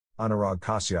Anurag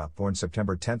Kashyap, born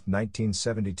September 10,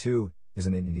 1972, is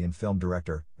an Indian film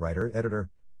director, writer,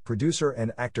 editor, producer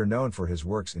and actor known for his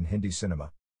works in Hindi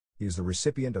cinema. He is the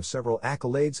recipient of several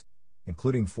accolades,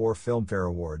 including 4 Filmfare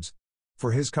Awards.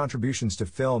 For his contributions to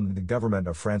film, the government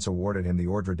of France awarded him the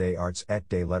Ordre des Arts et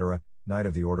des Lettres, Knight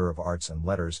of the Order of Arts and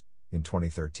Letters, in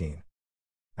 2013.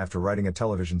 After writing a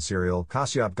television serial,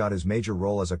 Kashyap got his major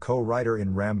role as a co-writer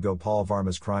in Ram Gopal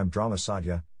Varma's crime drama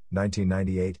Satya,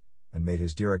 1998, and made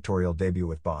his directorial debut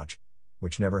with Bach,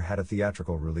 which never had a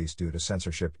theatrical release due to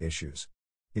censorship issues.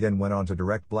 He then went on to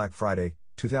direct Black Friday,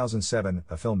 2007,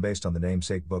 a film based on the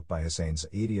namesake book by Hussain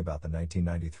Zaidi about the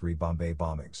 1993 Bombay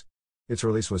bombings. Its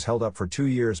release was held up for 2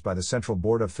 years by the Central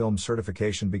Board of Film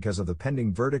Certification because of the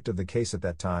pending verdict of the case at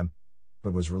that time,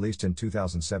 but was released in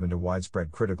 2007 to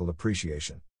widespread critical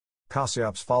appreciation.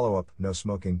 Kashyap's follow-up, No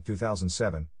Smoking,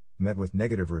 2007, met with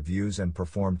negative reviews and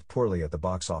performed poorly at the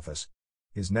box office.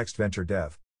 His next venture,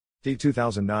 Dev. The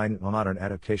 2009 modern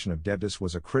adaptation of Devdas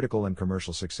was a critical and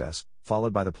commercial success,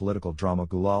 followed by the political drama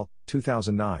Gulal,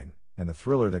 2009, and the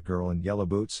thriller That Girl in Yellow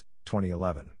Boots,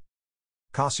 2011.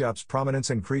 Kashyap's prominence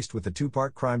increased with the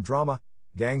 2-part crime drama,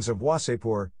 Gangs of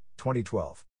Wasseypur,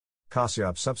 2012.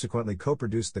 Kashyap subsequently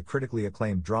co-produced the critically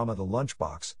acclaimed drama The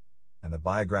Lunchbox, and the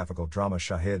biographical drama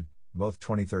Shahid, both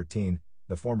 2013.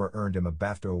 The former earned him a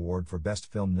BAFTA Award for Best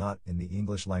Film Not in the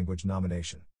English Language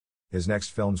nomination. His next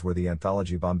films were the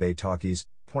anthology Bombay Talkies,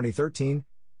 2013,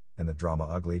 and the drama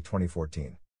Ugly,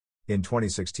 2014. In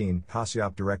 2016,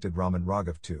 Kashyap directed Raman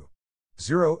Raghav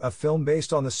 2.0, a film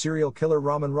based on the serial killer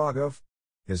Raman Raghav.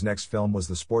 His next film was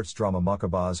the sports drama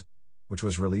Mukkabaz, which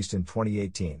was released in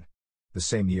 2018. The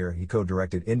same year, he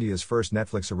co-directed India's first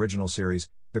Netflix original series,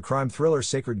 the crime thriller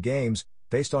Sacred Games,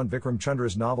 based on Vikram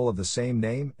Chandra's novel of the same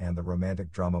name, and the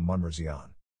romantic drama Munmarzian.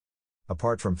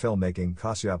 Apart from filmmaking,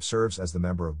 Kashyap serves as the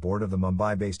member of board of the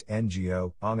Mumbai-based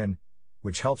NGO, Angan,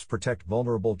 which helps protect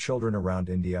vulnerable children around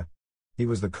India. He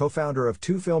was the co-founder of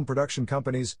 2 film production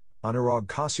companies, Anurag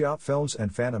Kashyap Films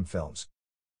and Phantom Films.